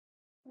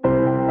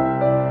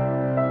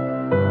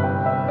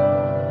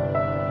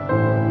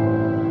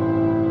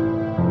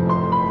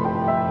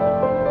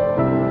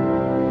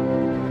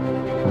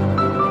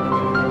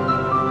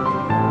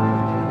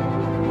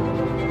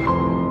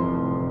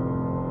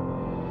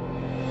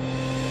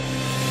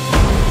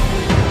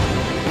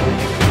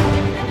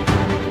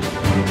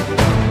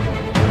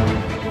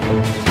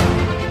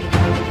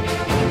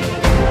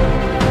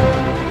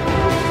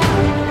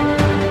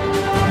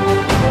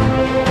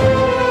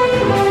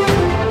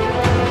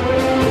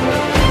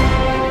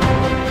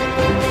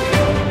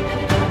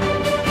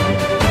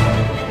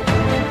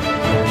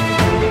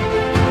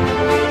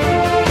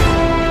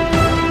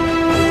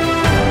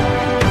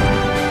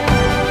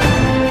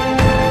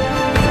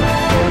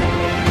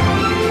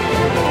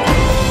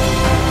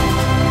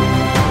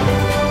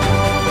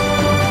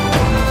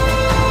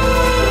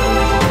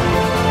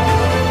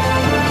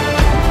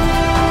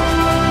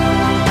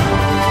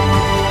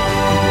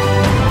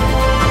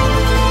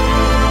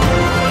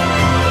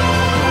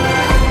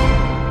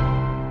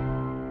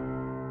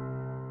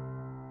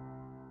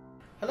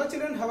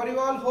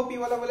all, hope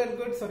you all are well and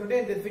good. So today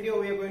in this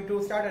video we are going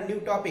to start a new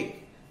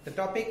topic. The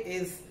topic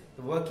is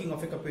the working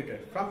of a computer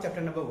from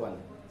chapter number 1.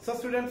 So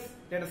students,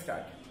 let us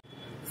start.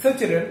 So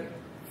children,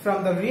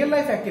 from the real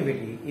life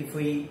activity, if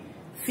we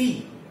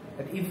see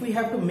that if we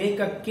have to make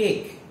a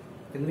cake,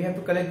 then we have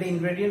to collect the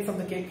ingredients of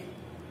the cake,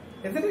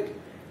 isn't it?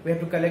 We have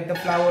to collect the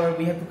flour,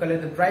 we have to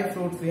collect the dry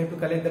fruits, we have to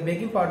collect the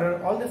baking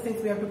powder, all these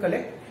things we have to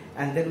collect,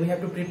 and then we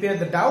have to prepare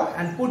the dough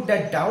and put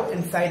that dough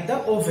inside the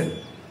oven.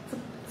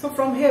 So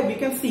from here we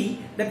can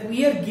see that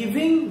we are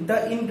giving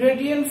the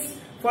ingredients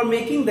for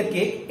making the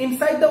cake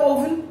inside the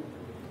oven,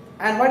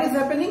 and what is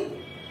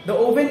happening? The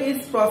oven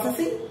is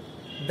processing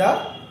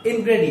the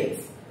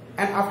ingredients,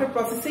 and after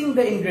processing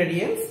the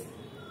ingredients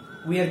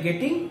we are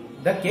getting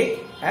the cake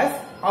as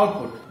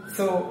output.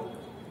 So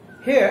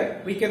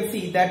here we can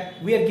see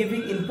that we are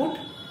giving input,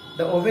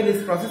 the oven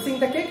is processing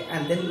the cake,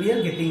 and then we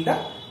are getting the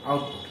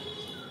output.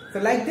 So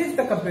like this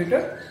the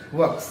computer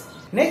works.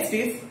 Next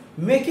is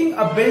making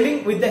a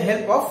building with the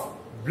help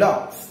of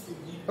blocks.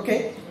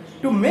 Okay,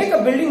 to make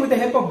a building with the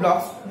help of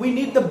blocks, we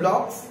need the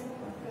blocks,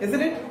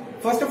 isn't it?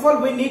 First of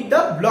all, we need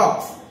the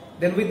blocks.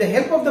 Then with the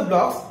help of the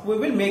blocks, we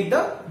will make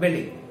the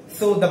building.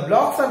 So the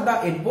blocks are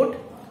the input.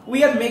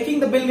 We are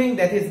making the building,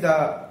 that is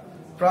the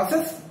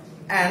process,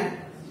 and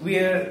we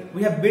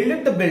have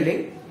built the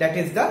building, that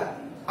is the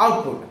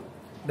output.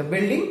 The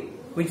building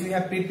which we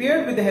have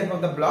prepared with the help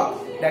of the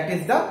block, that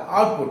is the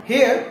output.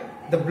 Here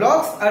the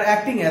blocks are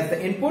acting as the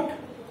input,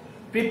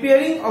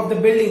 preparing of the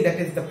building, that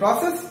is the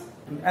process,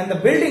 and the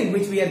building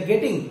which we are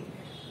getting,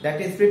 that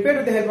is prepared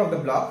with the help of the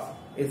blocks,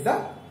 is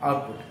the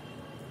output.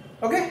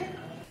 Okay,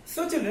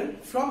 so children,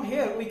 from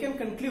here we can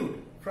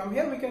conclude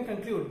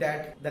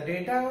that the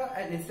data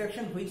and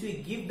instruction which we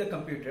give the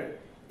computer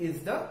is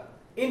the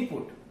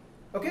input.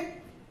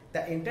 Okay,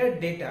 the entire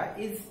data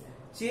is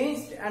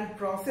changed and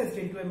processed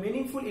into a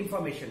meaningful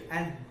information,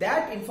 and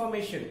that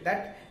information,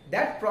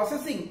 that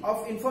processing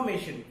of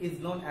information is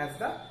known as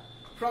the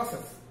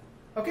process.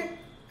 Okay,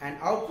 and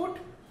output,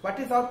 what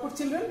is output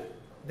children?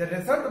 The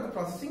result of the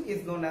processing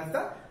is known as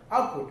the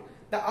output.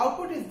 The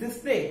output is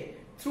displayed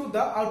through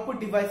the output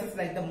devices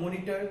like the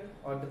monitor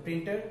or the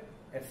printer,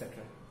 etc.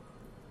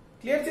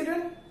 Clear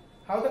children,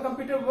 how the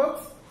computer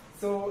works?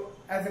 So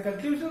as a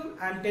conclusion,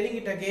 I am telling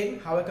it again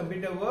how a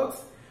computer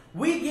works.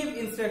 We give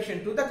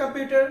instruction to the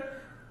computer,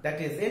 that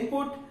is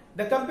input.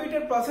 The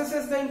computer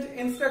processes the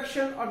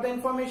instruction or the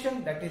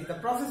information, that is the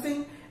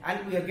processing,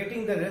 and we are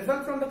getting the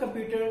result from the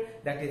computer,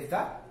 that is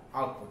the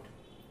output.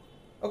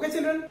 Okay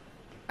children,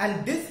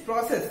 and this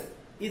process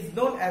is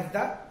known as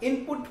the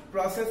input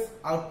process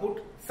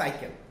output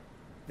cycle.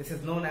 This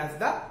is known as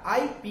the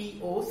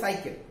IPO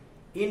cycle,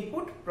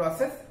 input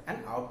process and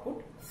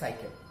output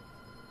cycle.